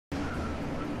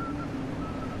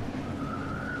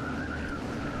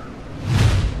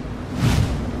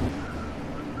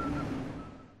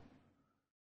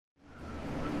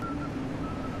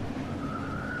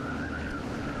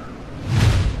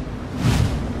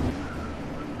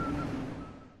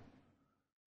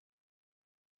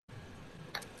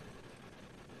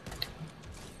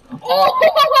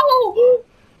Oh!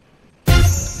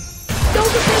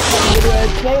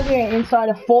 Today we're inside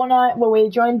of Fortnite where we're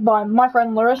joined by my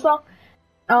friend Larissa.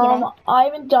 I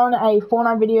haven't done a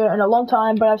Fortnite video in a long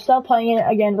time, but I've started playing it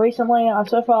again recently. I've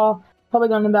so far probably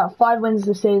gotten about 5 wins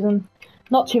this season.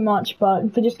 Not too much,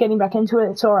 but for just getting back into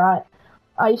it, it's alright.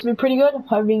 I used to be pretty good,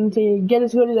 hoping to get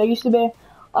as good as I used to be.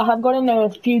 I have gotten a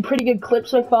few pretty good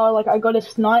clips so far, like I got a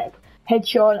snipe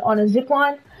headshot on a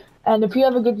zipline, and a few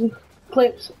other good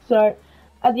clips, so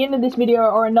at the end of this video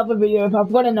or another video, if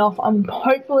I've got enough, I'm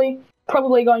probably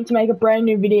going to make a brand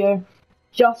new video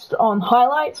just on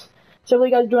highlights. So if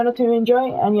you guys join us to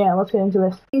enjoy, and yeah, let's get into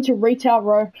this. Into retail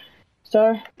row,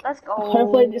 so let's go.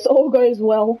 Hopefully this all goes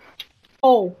well.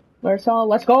 Oh, Larissa,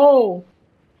 let's go.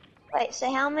 Wait,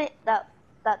 so how many? That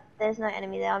there's no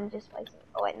enemy there. I'm just waiting.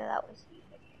 Oh wait, no, that was you.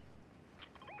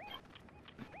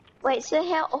 Wait, so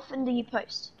how often do you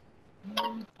post?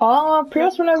 Pretty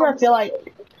much whenever I feel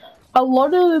like. A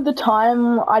lot of the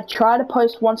time, I try to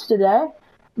post once a day,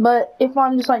 but if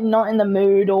I'm just like not in the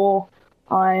mood or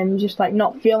I'm just like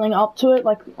not feeling up to it,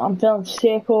 like I'm feeling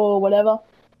sick or whatever,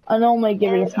 I normally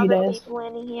give it a few days. People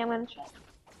landing here. I'm gonna check.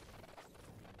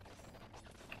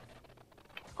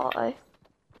 Uh-oh.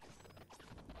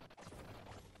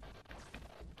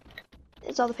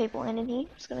 There's other people landing here.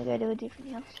 Just gonna go to a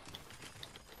different house.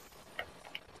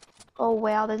 Oh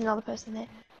wow, there's another person there.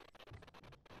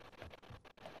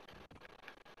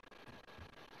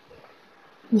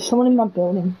 There's someone in my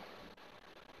building.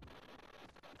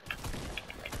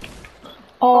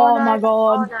 Oh, no. my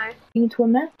god. Oh, no. Into a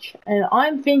match, and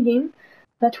I'm thinking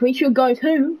that we should go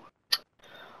to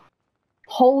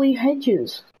Holy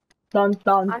Hedges. Dun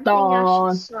dun I'm dun. thinking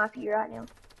I should snipe you right now.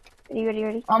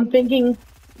 Ready. I'm thinking.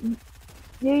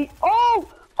 Oh!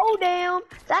 Oh damn!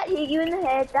 That hit you in the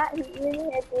head.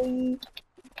 Please.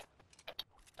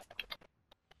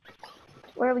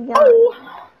 Where are we going?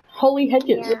 Oh! Holy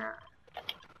Hedges. Yeah.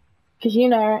 Because, you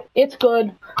know, it's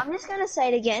good. I'm just going to say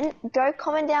it again. Go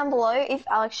comment down below if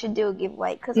Alex should do a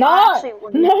giveaway. Because No! I actually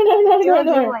wouldn't.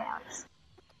 No. Alex.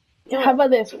 How about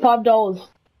this? $5.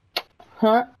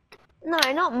 Huh? No,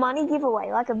 not money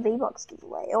giveaway. Like a V-Box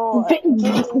giveaway. Or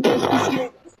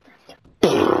V-Bucks?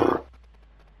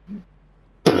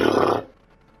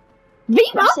 You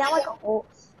sound like a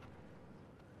horse.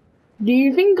 Do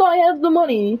you think I have the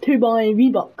money to buy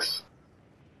V-Bucks?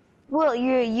 Well,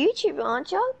 you're a YouTuber,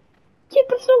 aren't you? Yeah,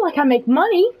 but it's not like I make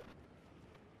money.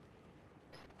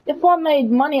 If I made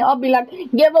money, I'll be like,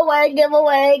 giveaway.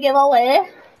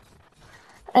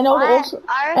 And I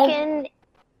reckon,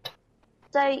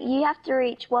 so you have to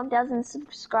reach 1,000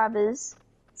 subscribers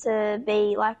to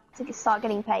be, like, to start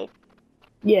getting paid.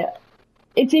 Yeah.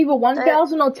 It's either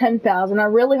 1,000 or 10,000. I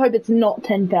really hope it's not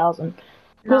 10,000.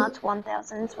 No, it's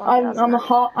 1,000. It's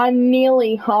 1,000. I'm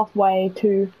nearly halfway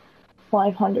to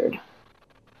 500.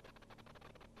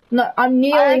 No, I'm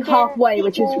nearly halfway,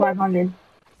 which is 500.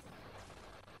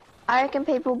 I reckon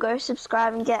people go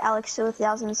subscribe and get Alex to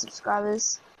 1,000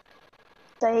 subscribers,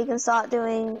 so he can start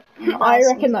doing. I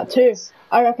reckon that too.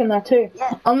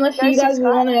 Yeah. Unless you guys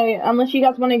want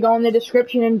to go in the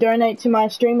description and donate to my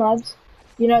Streamlabs,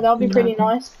 you know that'll be pretty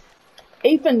nice.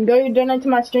 Ethan, go donate to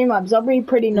my Streamlabs. That'll be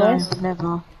pretty nice. No,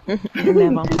 never.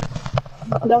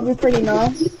 That'll be pretty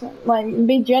nice. Like,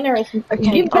 be generous. Okay,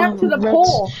 Give back to the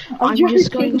poor.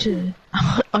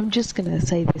 I'm just gonna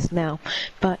say this now,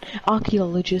 but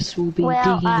archaeologists will be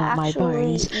digging at my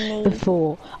bones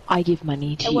before I give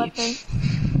money to you.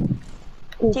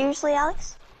 Seriously,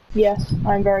 Alex? Yes,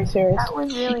 I'm very serious. That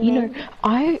was really You know,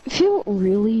 I feel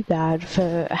really bad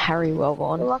for Harry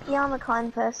Wellborn. You're lucky I'm a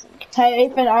kind person. Hey,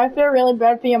 Ethan, I feel really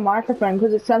bad for your microphone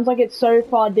because it sounds like it's so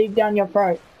far deep down your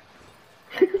throat.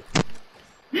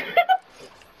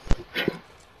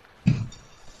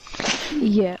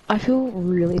 Yeah, I feel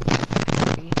really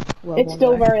well. It's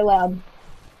still very loud.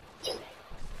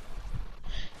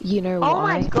 You know Oh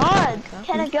why? my god!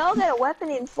 Can a girl get a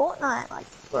weapon in Fortnite? Like,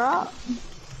 bro.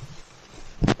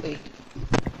 Wait.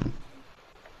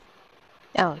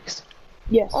 Alex.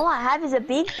 Yes. All I have is a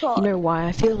big pot. You know why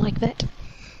I feel like that?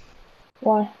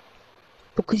 Why?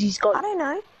 Because he's got. I don't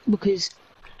know. Because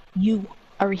you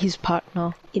are his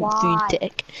partner in food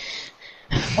tech.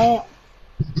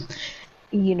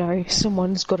 You know,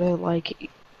 someone's gotta like,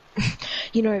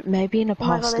 you know, maybe in a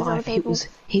past life he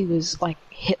was like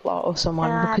Hitler or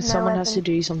someone, because someone has to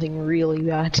do something really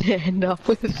bad to end up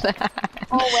with that.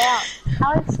 Oh wow,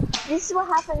 Alex, this is what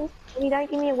happens when you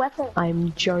don't give me a weapon.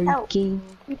 I'm joking.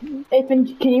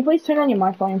 Ethan, can you please turn on your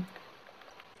microphone?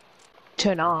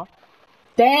 Turn off.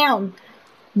 Down,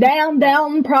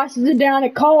 prices are down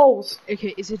at Coles.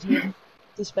 Okay, is it here?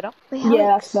 Is this better? Wait,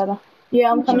 yeah, that's better.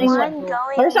 Yeah, I'm coming. Mind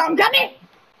going? Larissa, I'm coming!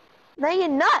 No, you're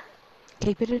not.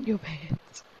 Keep it in your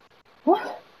pants.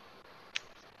 What?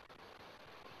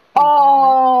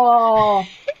 Oh!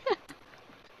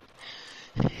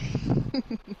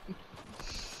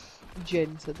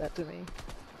 Jen said that to me.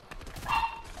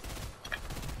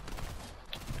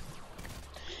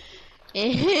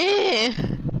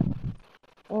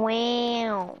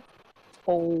 Wow.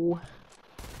 Oh.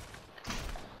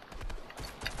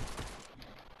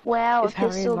 Wow, If a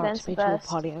Harry pistol invites against me the to a burst.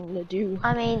 party, I'm gonna do.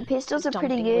 I mean, pistols are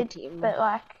pretty something with good, him. but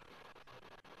like...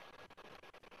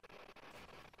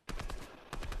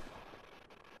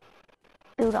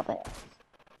 Build up it.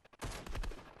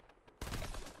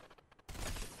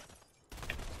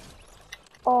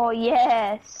 Oh,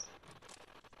 yes.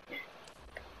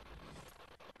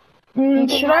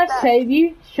 Should I save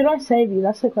you? Should I save you?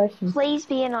 That's the question. Please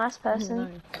be a nice person. No.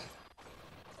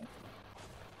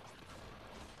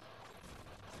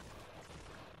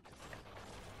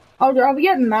 I'd rather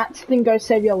get matched than go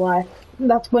save your life.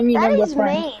 That's when you know we're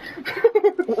friends.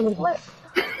 That is mean. What?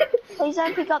 Please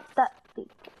don't pick up that.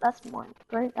 That's mine,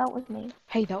 bro. That was me.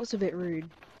 Hey, that was a bit rude.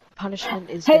 Punishment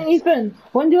is Hey death. Ethan,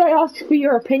 when did I ask for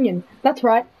your opinion? That's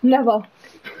right, never.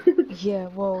 Yeah,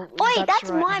 well, Wait, that's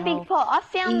right, my big pot. I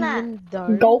found that. Even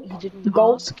though Gulp, you didn't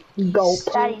gulp, ask, gulp.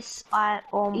 That is,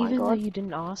 oh my even though god. you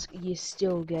didn't ask, you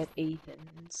still get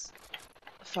Ethan's.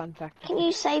 Fun fact. Can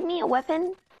you save me a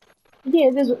weapon?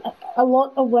 Yeah, there's a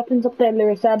lot of weapons up there,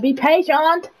 Larissa. Be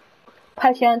patient!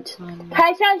 Patient.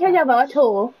 Patience is a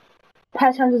virtue.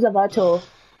 Patience is a virtue. Oh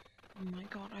my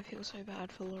god, I feel so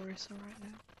bad for Larissa right now.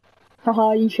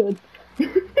 Haha, you should.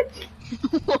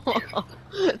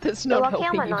 That's You're not lucky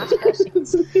I'm a helping nice person.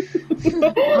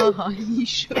 Haha, you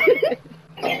should.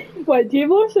 Wait, do you have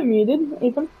Larissa muted,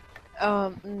 Ethan?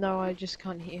 No, I just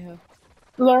can't hear her.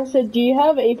 Larissa, do you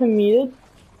have Ethan muted?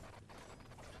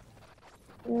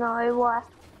 No, what?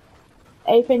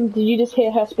 Ethan, did you just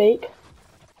hear her speak?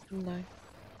 No.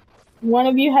 One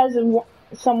of you has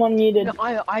someone muted.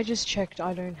 No, I just checked,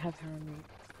 I don't have her on mute.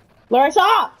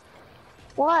 Larissa!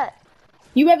 What?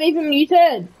 You have Ethan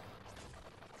muted!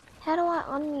 How do I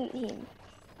unmute him?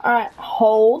 Alright,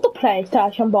 hold the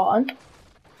PlayStation button.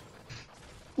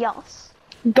 Yes.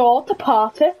 Go to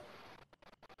party.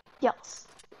 Yes.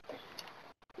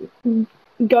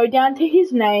 Go down to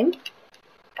his name.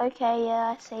 Okay,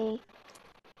 yeah, I see.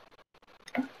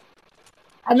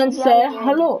 And then say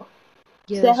hello.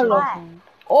 Yeah, say hello. Hi.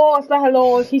 Oh, say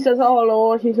hello. She says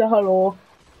hello. She says hello.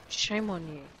 Shame on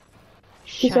you.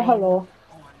 She said hello.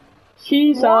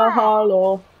 She said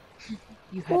hello.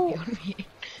 You had me on mute.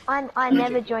 I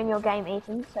never join your game,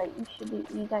 Ethan, so you should be,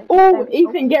 you don't. Oh,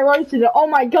 Ethan, get roasted. Oh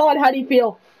my god, how do you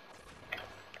feel?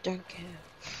 Don't care.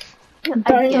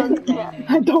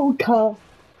 I don't care.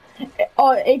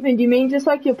 Oh, Ethan, do you mean just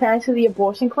like your parents at the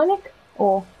abortion clinic?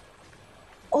 Or?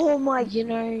 Oh my. You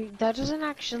know, that doesn't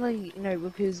actually, no,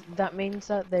 because that means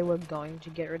that they were going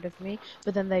to get rid of me,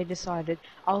 but then they decided,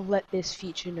 I'll let this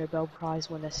future Nobel Prize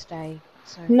winner stay,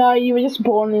 so. No, you were just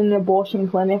born in an abortion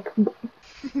clinic. Imagine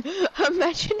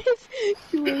if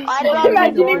you were...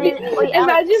 Imagine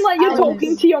like you're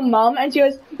talking to your mum and she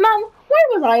goes, Mum, where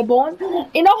was I born?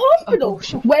 In a hospital.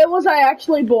 Abortion. Where was I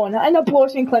actually born? An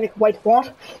abortion clinic. Wait,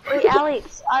 what? Wait,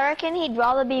 Alex, I reckon he'd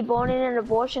rather be born in an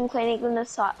abortion clinic than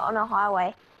on a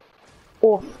highway.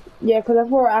 Oh, yeah, because that's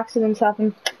where accidents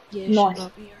happen. Yeah, nice. shut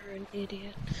up, you're an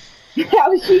idiot.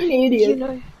 How is she an idiot? You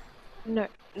know,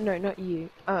 no, not you.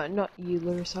 Not you,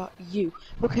 Larissa. You.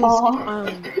 Because,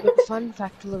 but fun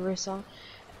fact, Larissa,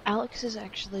 Alex has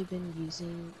actually been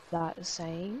using that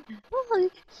saying, oh,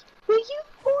 were you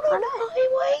born on a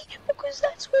highway? Because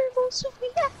that's where most of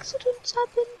the accidents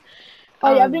happen.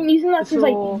 Oh yeah, I've been using that since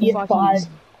like year 5. Years.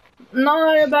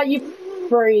 No, about year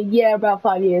 3. Yeah, about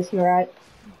 5 years, you're right.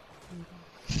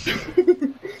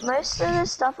 Most of the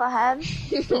stuff I have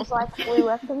is like blue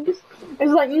weapons.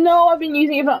 It's like, no, I've been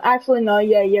using it for... Actually, no,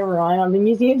 yeah, you're right. I've been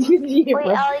using it since year 3.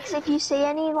 Wait, Alex, if you see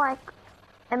any like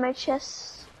ammo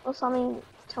chests or something,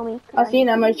 tell me. I see an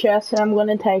ammo chest and I'm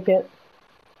gonna take it.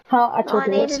 Huh? I took I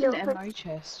need it. to do An it. ammo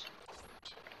chest.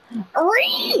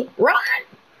 Run!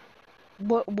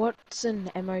 What's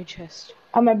an ammo chest?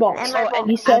 Ammo box. Ammo box.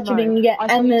 You search it and you get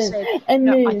ammo. I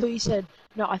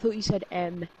thought you said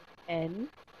M-N.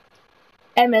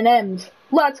 M&M's.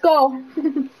 Let's go!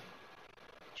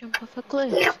 Jump off a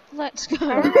cliff. Let's go.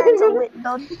 It's a lit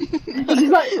dog. It's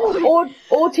just like,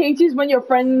 all teachers, when your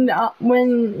friend asks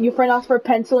for a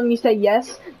pencil and you say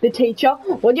yes, the teacher,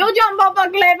 would you jump off a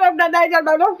cliff?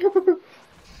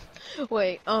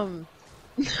 Wait, I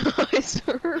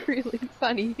saw a really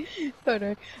funny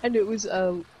photo, and it was,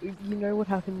 you know what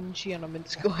happened in Tiananmen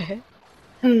Square?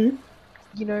 Hmm.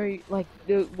 you know, like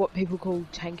what people call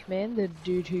Tank Man, the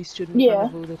dude who stood in front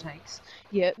of all the tanks.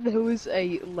 Yeah, there was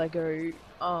a Lego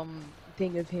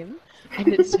thing of him, and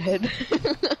it said,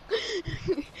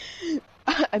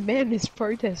 "A man is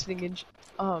protesting in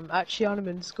at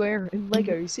Tiananmen Square in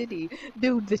Lego City.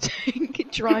 Build the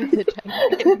tank, drive the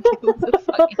tank, and kill the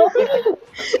fucking man."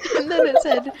 And then it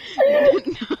said,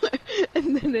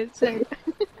 and then it said.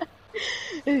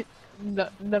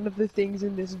 None of the things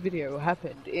in this video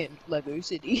happened in Lego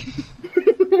City.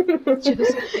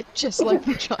 just like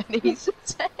the Chinese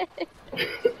said.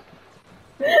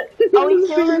 Are we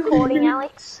still recording,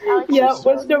 Alex? Yeah,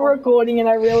 we're still recording and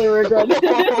I really regret it.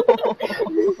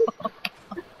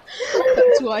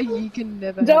 That's why you can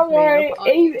never Don't worry,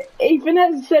 Ethan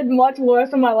has said much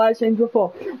worse on my live streams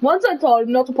before. Once I told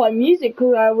him not to play music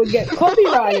because I would get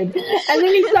copyrighted. And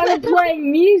then he started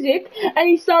playing music and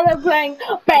he started playing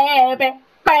baby.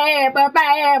 No, it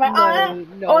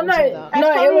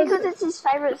was because it's his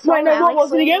favourite song. Wait, no, what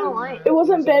was it again? It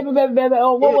wasn't baby, baby, baby.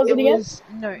 Oh, what was it again?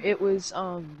 It was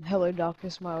Hello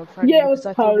Darkness, my old friend. Yeah, it was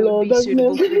Hello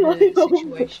Darkness.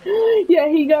 Situation. Yeah,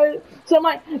 he goes. So I'm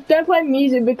like, don't play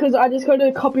music because I just got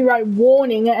a copyright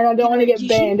warning and I don't want to get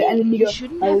banned. And then he goes,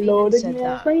 Hello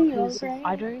Darkness.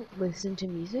 I don't listen to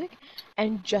music,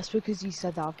 and just because you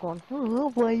said that, I've gone, oh,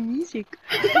 I'll play music.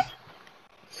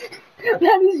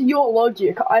 That is your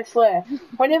logic, I swear.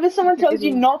 Whenever someone tells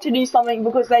you not to do something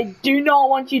because they do not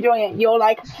want you doing it, you're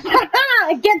like,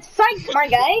 ha-ha, get psyched, my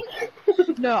guy!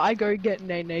 No, I go get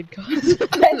nay-nayed cars.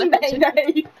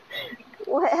 Nay-nayed.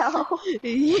 Well.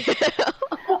 Yeah.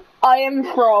 I am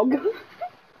Frog.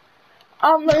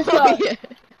 Larissa.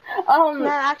 No,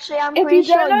 actually, I'm pretty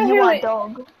sure you are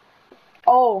Dog.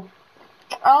 Oh.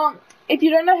 If you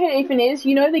don't know who Ethan is,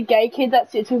 you know the gay kid that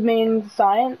sits with me in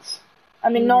science? I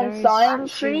mean,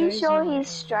 non-science. I'm pretty sure he's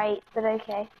straight, but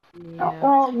okay. Yeah.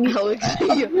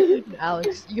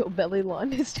 Alex, your belly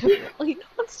line is definitely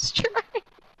not straight.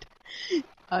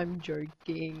 I'm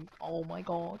joking. Oh my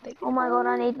god. Oh my god,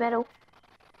 I need metal.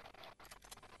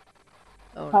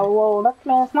 Oh, no. Hello, that's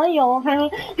my honey.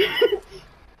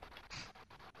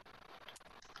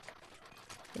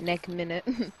 Neck minute.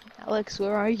 Alex,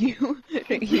 where are you?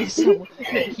 He's someone.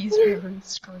 He's very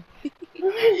screaming.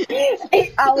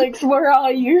 Hey, Alex, where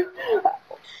are you?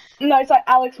 No, it's like,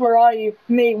 Alex, where are you?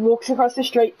 Me walks across the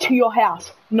street to your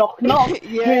house. Knock, knock.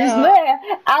 Yeah. Who's there?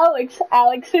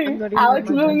 Alex who? Alex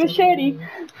with a machete.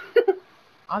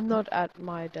 I'm not at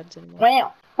my dad's anymore.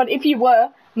 Wow. But if you were,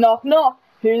 knock, knock.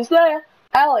 Who's there?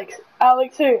 Alex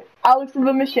who? Alex with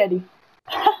a machete.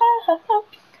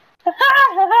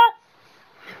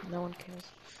 No one cares.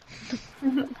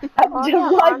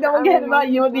 Just like no one cares about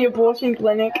you at the abortion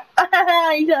clinic.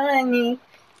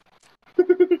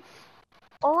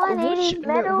 All I need is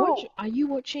metal. Are you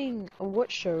watching?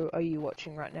 What show are you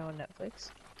watching right now on Netflix?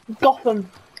 Gotham.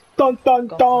 Dun dun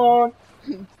dun.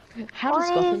 How does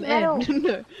Gotham end?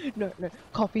 No.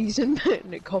 Copies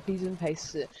and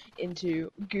pastes it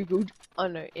into Google. Oh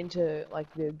no, into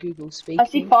like the Google Speak. I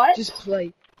see fight. Just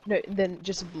play. No, then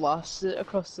just blast it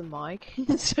across the mic,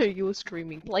 so you're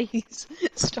screaming, please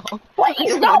stop. Please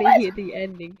I stop want to it! hear the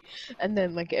ending. And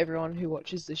then, like, everyone who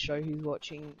watches the show who's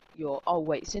watching your... Oh,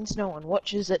 wait, since no one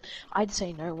watches it, I'd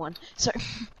say no one. So...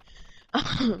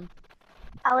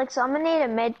 Alex, I'm gonna need a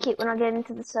med kit when I get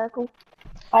into the circle.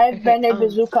 I have Band-Aid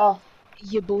bazooka.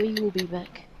 Your boy will be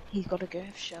back. He's got to go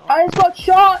shower. I just got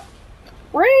shot!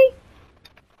 Ree!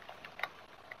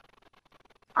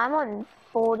 I'm on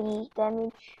 40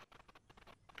 damage.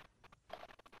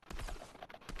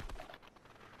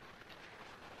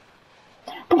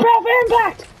 Prepare for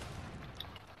impact!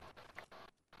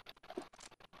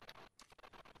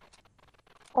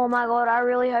 Oh my god, I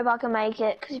really hope I can make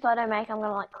it, because if I don't make it, I'm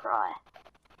gonna like cry.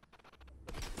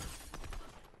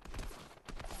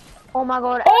 Oh my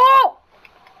god. Oh!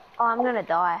 Oh, I'm gonna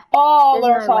die. Oh,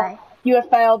 There's no Larissa, way. you have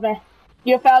failed me.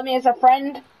 You have failed me as a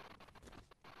friend.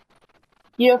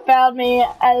 You have failed me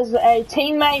as a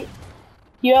teammate.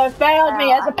 You have failed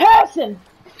me as a person!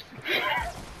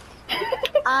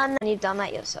 You've done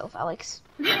that yourself, Alex.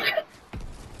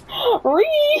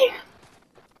 Ree!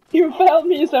 You failed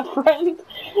me as a friend.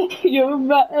 You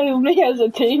failed me as a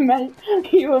teammate.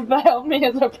 You failed me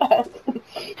as a person.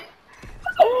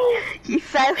 You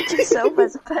failed yourself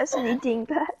as a person, you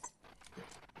dingbat.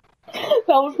 That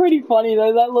was pretty funny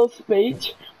though, that little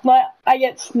speech. Like, I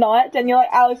get sniped and you're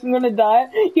like, Alex, I'm gonna die.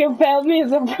 You failed me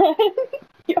as a friend.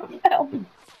 You failed me.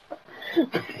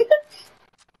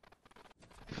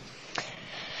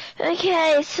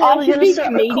 Okay, so we're gonna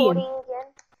start recording again.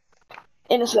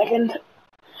 In a second.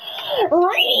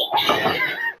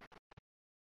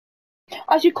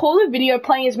 I should call the video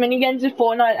playing as many games of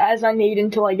Fortnite as I need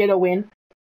until I get a win.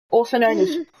 Also known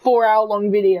as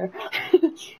 4-hour-long video.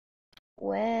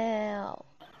 Wow.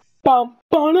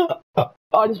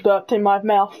 I just burped in my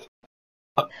mouth.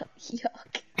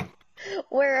 Yuck.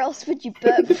 Where else would you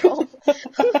burp from?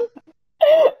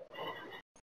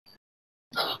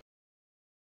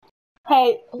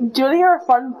 Hey, do you want to hear a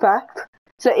fun fact?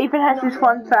 So Ethan has his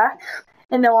fun facts,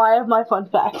 and now I have my fun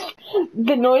facts.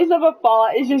 The noise of a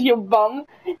fart is just your bum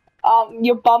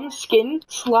skin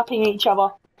slapping each other.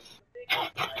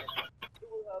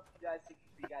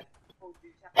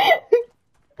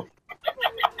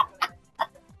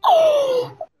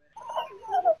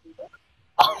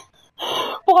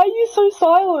 Why are you so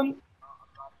silent?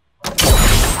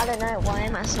 I don't know, why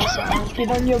am I so silent?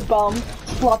 Get on your bum,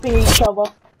 slapping each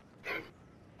other.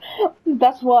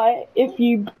 That's why if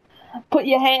you put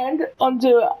your hand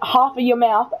onto half of your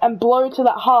mouth and blow to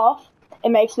that half, it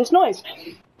makes this noise.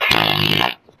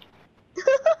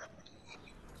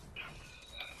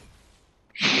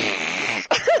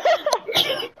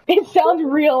 It sounds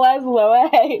real as low,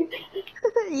 eh?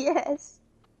 Yes.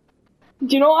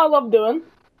 Do you know what I love doing?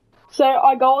 So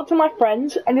I go up to my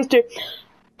friends and just do.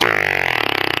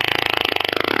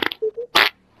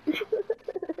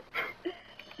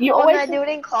 You always I do it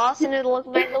in class and it'll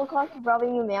make it look like you're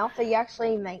rubbing your mouth, but you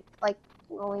actually make like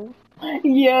blowing.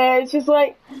 Yeah, it's just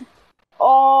like,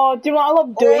 oh, do you know what I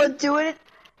love doing? Or do it.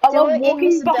 I love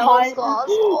walking behind. Class.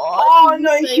 Oh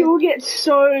no, she'll get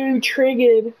so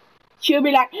triggered. She'll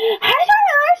be like, get out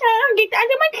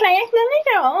of my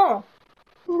class,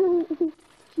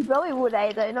 She probably would,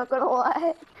 though, not gonna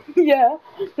lie. Yeah.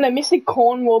 No, Mr.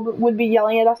 Cornwall would be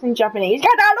yelling at us in Japanese.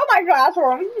 Get out of my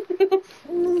classroom!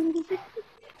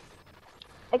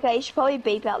 Okay, you should probably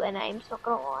beep out their names, not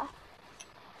gonna lie.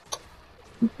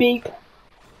 Beep.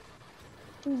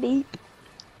 Beep.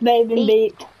 They've been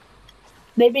beeped.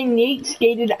 They've been yeet,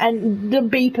 skated, and the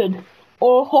beeped.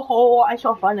 Oh ho ho, I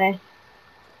so funny.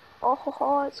 Oh ho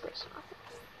ho, it's got sniper.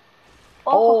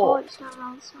 Oh ho ho, it's not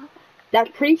around sniper. That's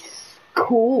pretty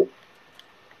cool.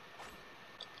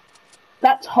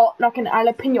 That's hot like an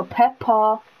jalapeno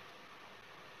pepper.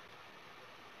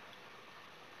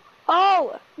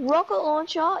 Oh, rocket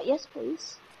launcher, yes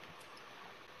please.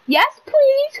 Yes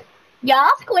please.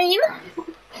 Yes queen.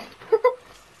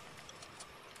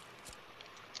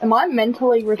 Am I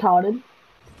mentally retarded?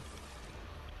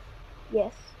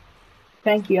 Yes.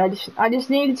 Thank you. I just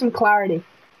needed some clarity.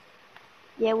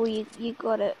 Yeah, well you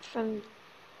got it from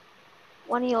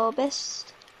one of your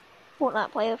best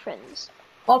Fortnite player friends.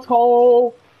 Let's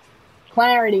go.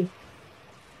 Clarity.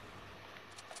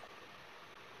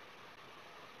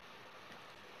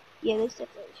 Yeah, there's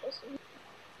definitely just.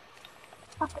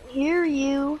 I can hear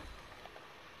you.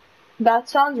 That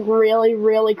sounds really,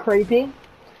 really creepy.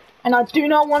 And I do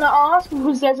not want to ask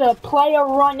because there's a player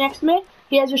right next to me.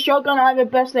 He has a shotgun, I have a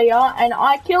best AR, and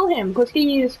I kill him because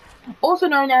he is also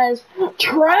known as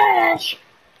trash.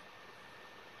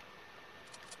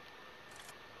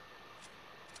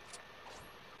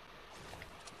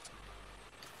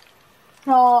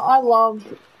 Oh, I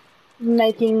love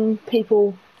making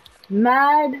people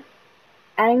mad,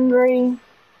 angry,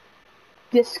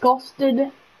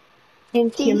 disgusted in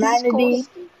humanity.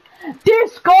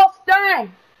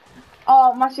 Disgusting!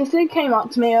 Oh, my sister came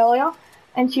up to me earlier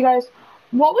and she goes,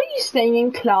 "What were you saying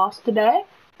in class today?"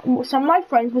 Some of my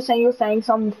friends were saying you were saying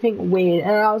something weird,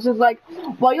 and I was just like,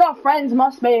 "Well, your friends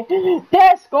must be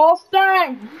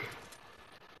disgusting."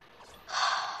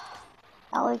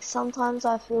 Alex, sometimes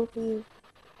I feel for you.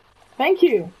 Thank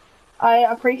you. I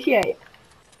appreciate.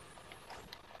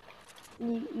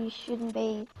 You shouldn't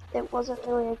be. It wasn't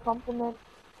really a compliment.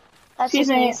 That's Excuse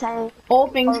just me. me saying. All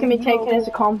things can be taken as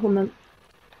a compliment.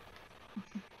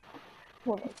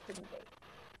 Well, it shouldn't be.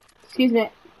 Excuse me.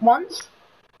 Once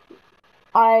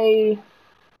I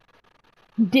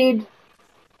did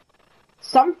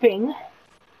something,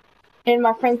 and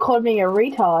my friend called me a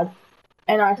retard,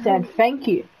 and I said thank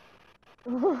you.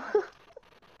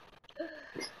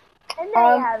 And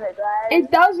there you have it, guys. It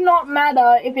does not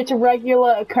matter if it's a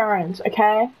regular occurrence,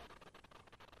 okay?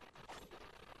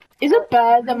 Is it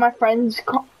bad that my friends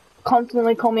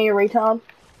constantly call me a retard?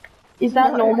 Is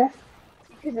that normal?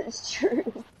 Because it's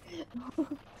true.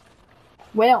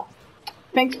 Well,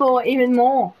 thanks for even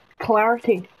more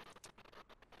clarity.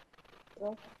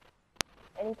 Well,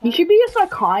 you should be a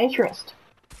psychiatrist.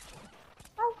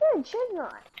 Oh, good, shouldn't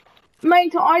I?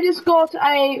 Mate, I just got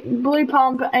a blue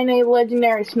pump and a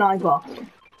legendary sniper.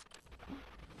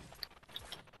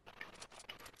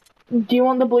 Do you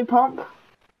want the blue pump?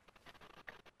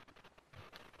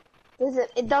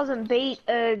 It doesn't beat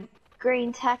a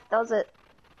green tack, does it?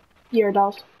 Yeah, it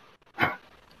does. Yeah,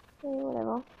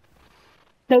 whatever.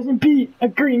 Doesn't beat a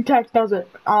green text, does it?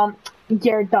 Yeah,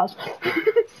 it does.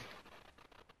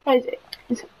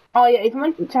 Oh yeah, if I'm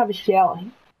going to have a shower.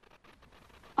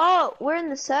 Oh, we're in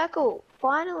the circle,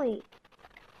 finally.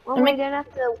 Well, Oh we my- don't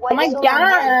have to Oh my waste all our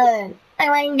heads. god! Oh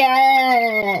my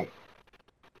god!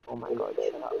 Oh my god,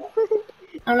 shut up.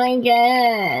 Oh my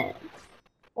god!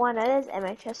 Oh, I know there's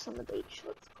MHS on the beach.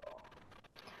 Let's go.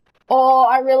 Oh,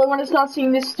 I really want to start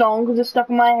singing this song because it's stuck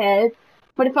in my head.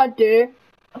 But if I do,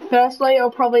 firstly,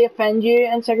 it'll probably offend you,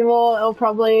 and second of all, it'll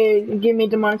probably give me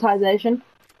demonetization.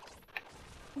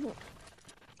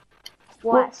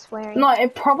 Why Well, swearing? No,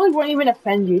 it probably won't even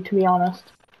offend you, to be honest.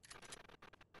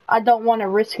 I don't want to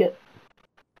risk it.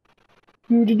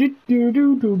 I need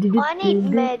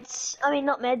meds. I mean,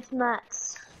 not meds,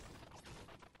 mats.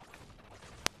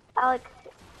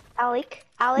 Alec?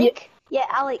 Yeah,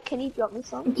 Alec, can you drop me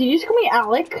some? Did you just call me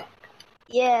Alec?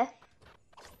 Yeah.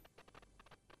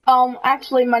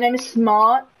 Actually, my name is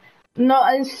Smart.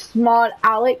 Not as Smart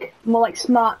Alec, more like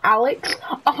Smart Alex.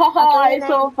 Oh, it's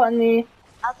so funny.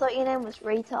 I thought your name was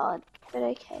Retard, but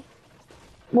okay.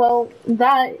 Well,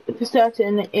 that for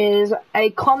certain is a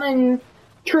common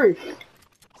truth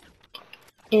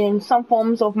in some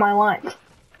forms of my life.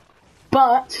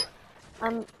 But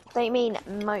They mean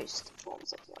most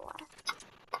forms of your life.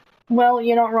 well,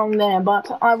 you're not wrong there,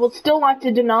 but I would still like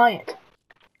to deny it.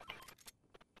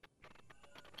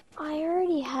 I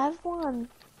already have one.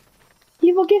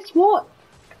 Yeah, well, guess what?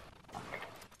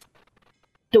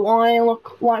 Do I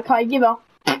look like I give up?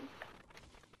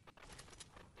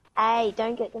 Hey,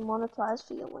 don't get demonetized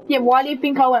for your language. Yeah, why do you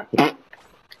think I went?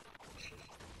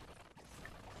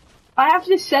 I have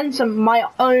to censor my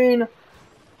own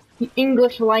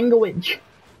English language.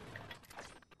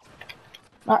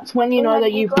 That's when you know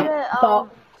that you've got.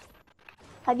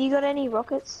 Have you got any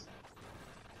rockets?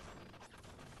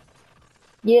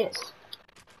 Yes.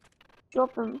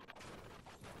 Drop them.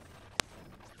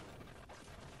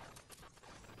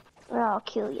 Or I'll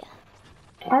kill you.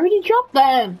 I already dropped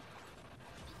them.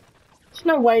 There's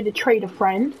no way to treat a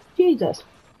friend. Jesus.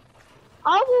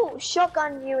 I will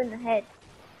shotgun you in the head.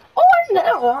 Oh,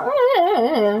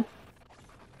 no.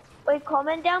 Wait,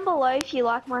 comment down below if you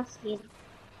like my skin.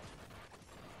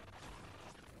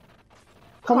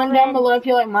 Comment down below if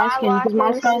you like my skin, because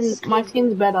my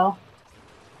skin's better.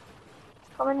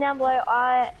 Comment down below,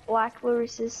 I like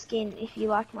Larissa's skin if you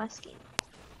like my skin.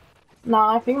 No,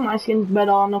 I think my skin's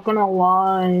better, I'm not gonna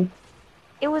lie.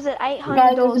 It was at $800.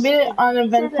 Guys, it's a bit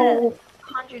uneventful.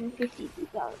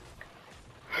 $150.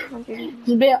 It's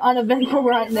a bit uneventful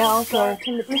right now, so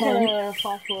apparently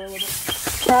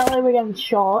we're getting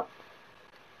shot.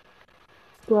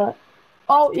 But,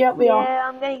 oh, yeah, we are. Yeah,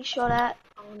 I'm getting shot at.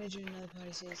 I want to do another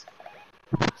party, sis.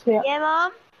 So, yeah. Yeah,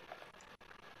 Mom?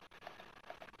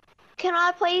 Can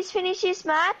I please finish this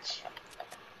match?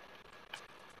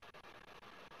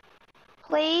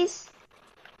 Please?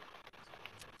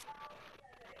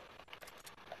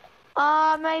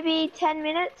 Maybe 10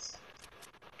 minutes?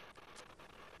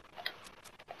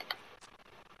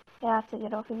 Yeah, I have to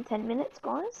get off in 10 minutes,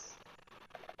 guys.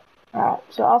 Alright,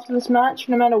 so after this match,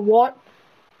 no matter what,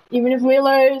 even if we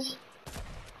lose...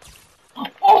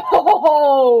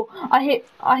 Oh! I hit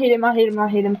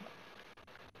him.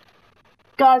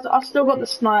 Guys, I've still got the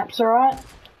snipes, alright?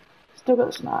 Still got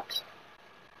the snipes.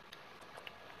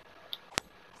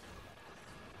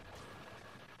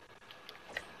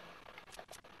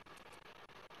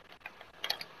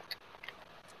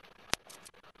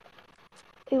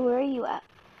 Hey, where are you at?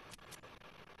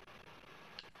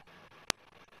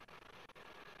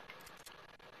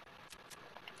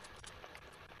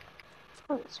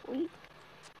 Oh, sweet.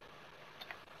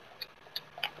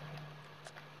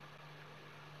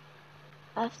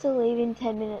 I have to leave in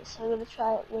 10 minutes, so I'm gonna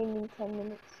try it win in 10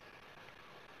 minutes.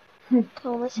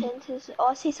 Come on, let's head into this. Oh,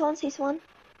 I see someone.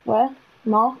 Where?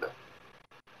 Mark?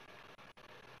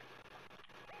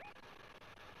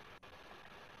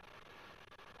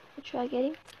 I'll try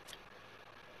getting.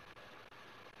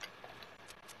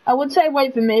 I would say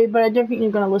wait for me, but I don't think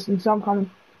you're gonna listen, so I'm coming.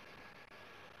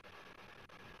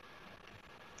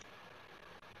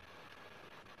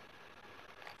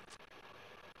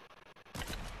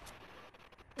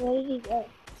 Where did he go?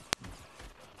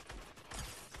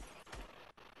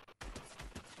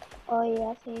 Oh yeah,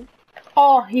 I see him.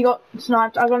 Oh, he got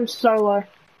sniped. I got him so low.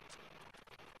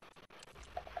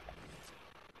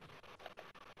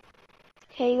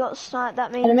 Okay, you got sniped.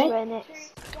 That means Enemy? we're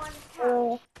next.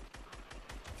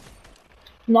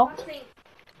 Knocked.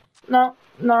 No,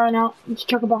 right now. It's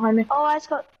chuck it behind me. Oh, I just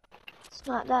got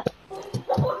sniped. That.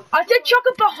 I said chuck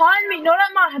it behind me, not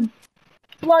at my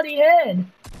bloody head.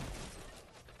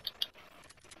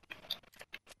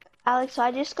 Alex,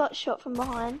 I just got shot from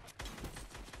behind.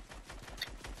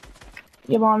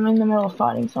 Yeah, but I'm in the middle of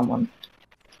fighting someone.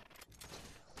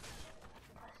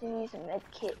 I should use a med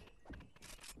kit.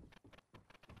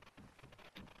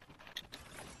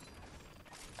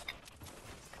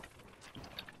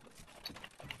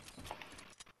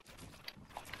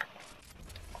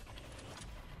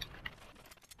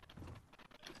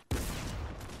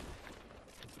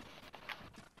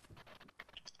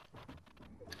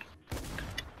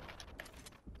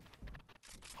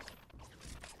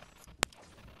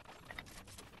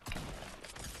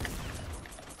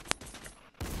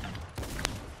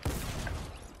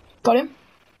 Got him?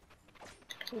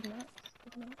 Good night.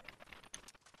 Good night.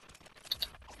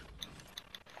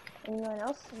 Anyone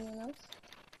else? Anyone else?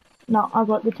 No, I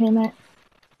got the teammate.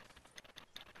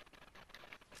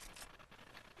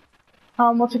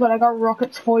 What's it got? I got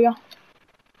rockets for you.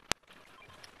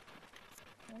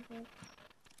 Okay.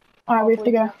 Alright, we have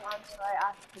to go. I'm sorry, I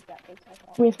have to pick that big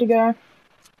take. We have to go.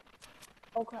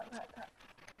 Oh crap, crap, crap.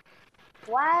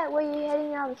 Why were you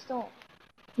heading out of the storm?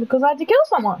 Because I had to kill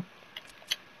someone.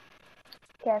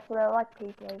 Careful, there are like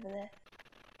people over there.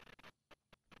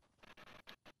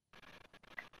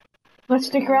 Let's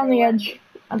stick around the edge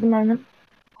at the moment.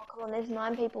 Oh come on, there's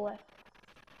 9 people left.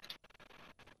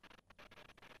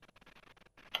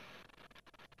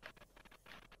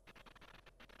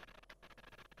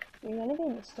 You're gonna be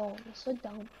in the storm, you're so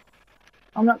dumb.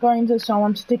 I'm not going to, so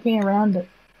I'm sticking around it.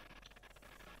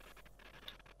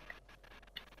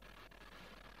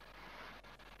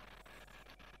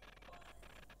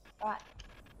 Right.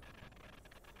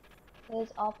 There's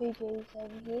RPGs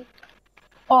over here.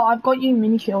 Oh, I've got you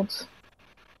mini shields.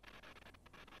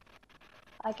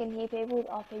 I can hear people with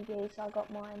RPGs, so I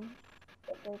got mine.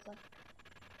 But there's like...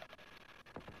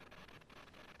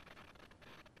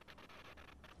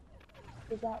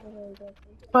 Is that really good?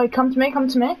 Oh, come to me, come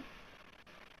to me.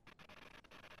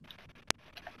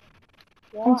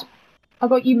 What? I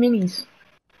got you minis.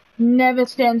 Never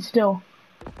stand still.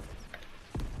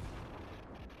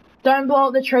 Don't blow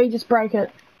up the tree, just break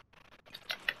it.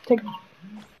 Take.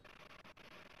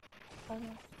 Okay.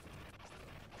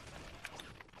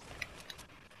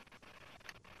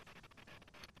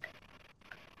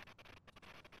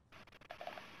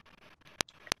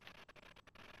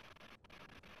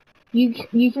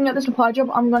 You can get the supply drop.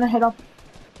 I'm gonna head up.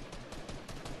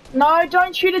 No,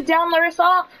 don't shoot it down,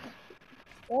 Larissa.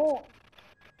 Oh.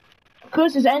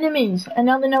 Because there's enemies, and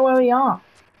now they know where we are.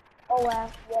 Oh wow.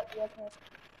 Yep, yep, yep.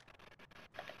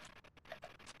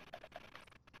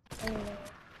 Anyway.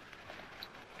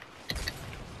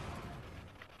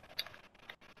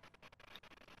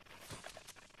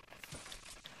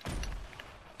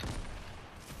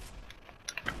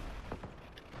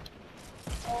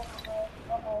 Oh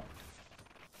no. Uh-oh.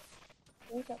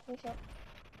 Finish up, finish up.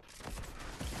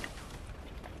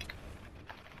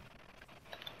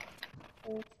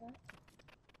 Finish up.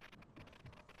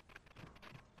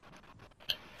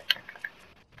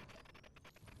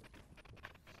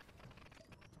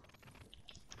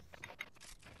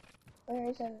 Where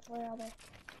is it? Where are they?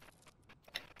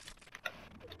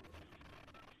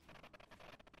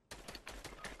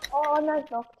 Oh, I'm not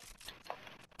blocked.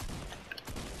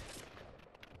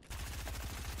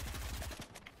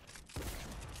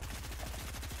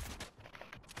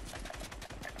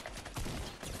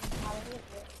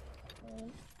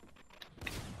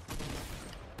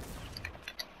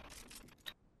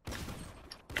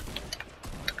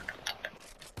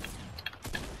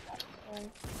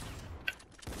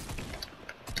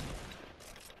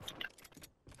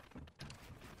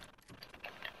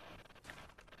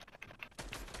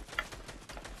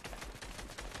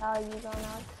 How are you going,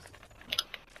 Alex?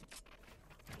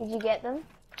 Did you get them?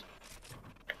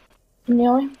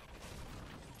 Nearly.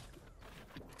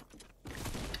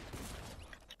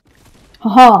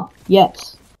 Haha,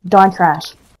 yes. Die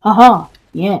trash. Haha,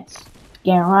 yes.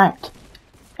 Get right.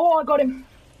 Oh, I got him.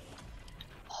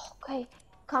 Okay,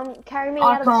 come carry me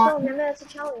I out of the can't. storm. Remember, that's a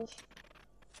challenge.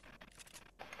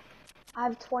 I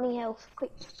have 20 health.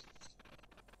 Quick.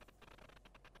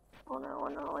 Oh no, oh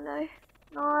no, oh no.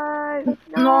 No,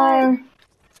 no. No.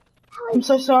 I'm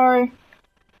so sorry.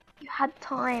 You had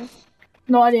time.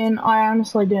 No, I didn't. I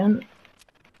honestly didn't.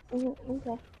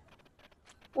 Okay.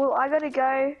 Well, I gotta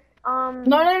go.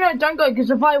 No, don't go, because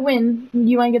if I win,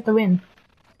 you won't get the win.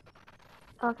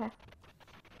 Okay.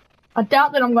 I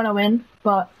doubt that I'm gonna win,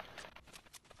 but...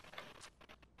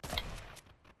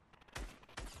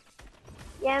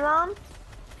 Yeah, Mom?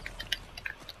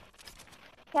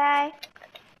 Okay.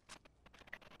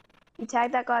 You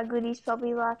tagged that guy good, he's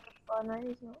probably like... Oh no,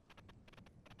 he's not.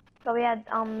 Probably had,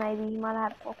 maybe he might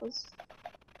have had poppers.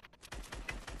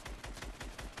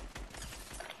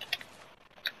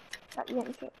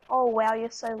 Oh wow, you're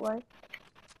so low.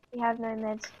 You have no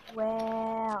meds.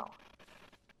 Wow.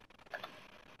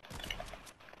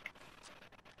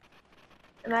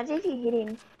 Imagine if you hit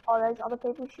him. Oh, those other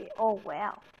people shoot. Oh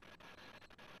wow.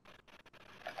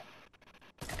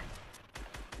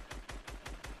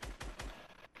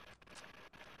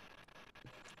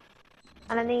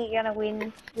 I don't think you're gonna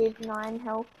win with 9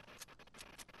 health.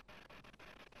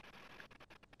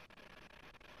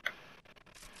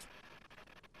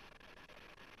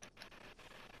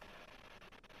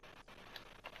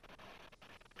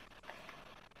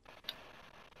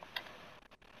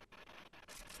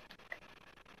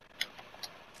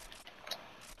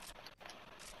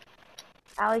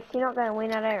 Alex, you're not gonna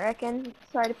win, I don't reckon.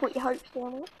 Sorry to put your hopes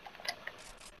down on it.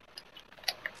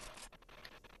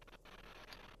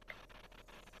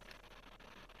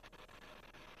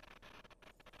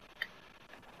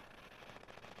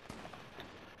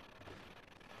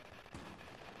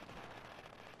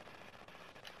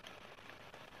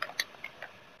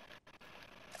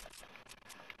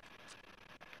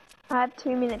 I have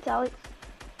 2 minutes, Alex.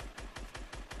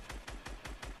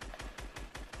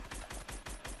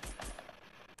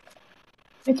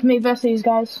 It's me versus these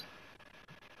guys.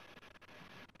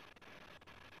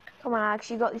 Come on, Alex,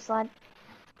 you got this, lad.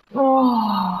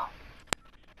 Oh.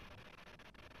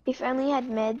 If only you had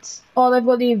meds. Oh, they've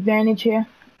got the advantage here.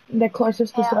 They're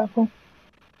closest to circle.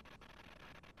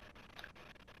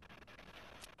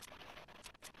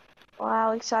 Well,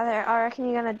 Alex, I reckon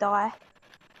you're gonna die.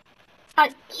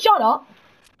 Hey, shut up!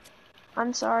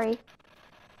 I'm sorry.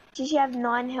 Did you have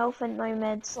 9 health and no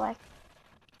meds, like?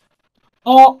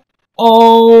 Oh.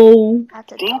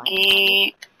 That's a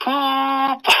Stinky poop.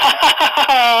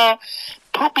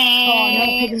 Poopies. Oh, no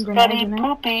picking grenades, Bunny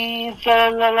poopies. La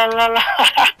la la la la.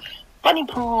 Bunny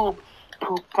poop.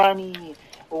 Poop bunny.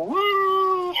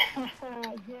 Woo.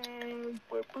 Yay.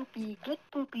 We're poopy. Good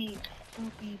poopy.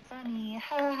 Poopy funny.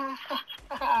 Ha ha ha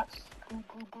ha. Poop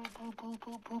poop poop poop poop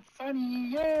poop poop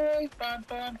funny. Yay. Fun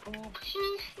fun poop.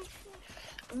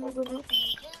 Poop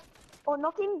poopy. Oh,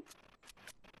 knock him.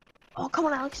 Oh, come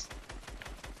on, Alex.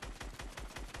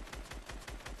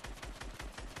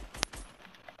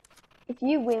 If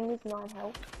you win with 9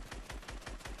 health.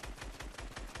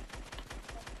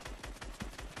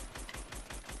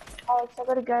 Alex, I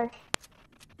gotta go.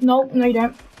 Nope, no you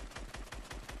don't.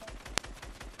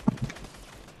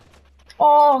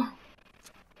 Oh.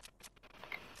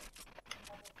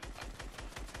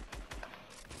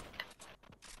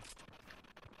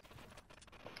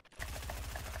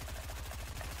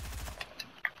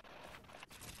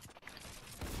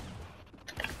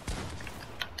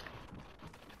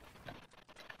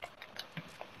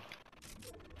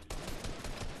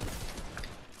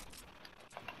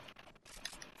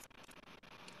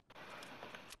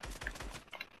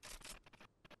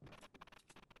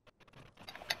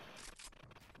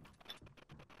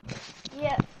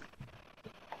 Yeah.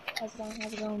 How's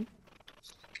it going?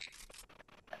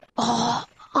 Oh,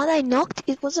 are they knocked?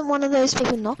 It wasn't one of those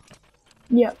people knocked.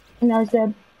 Yep, now he's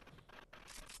dead.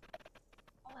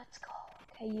 Oh, let's go.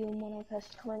 Okay, you and one other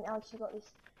person. Come on, Alex, you got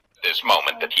this. This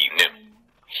moment that he knew.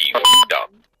 He f***ed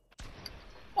up.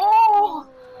 Oh!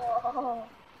 Oh.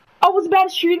 I was about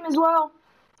to shoot him as well.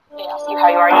 They ask you how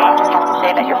you are, you just have to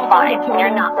say that you're fine, when you're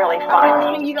not really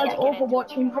fine. Thank you guys all for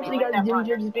watching. Hopefully you guys did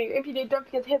enjoy this video. If you did, don't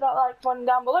forget to hit that like button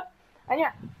down below. And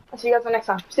yeah, I'll see you guys next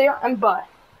time. See ya and bye.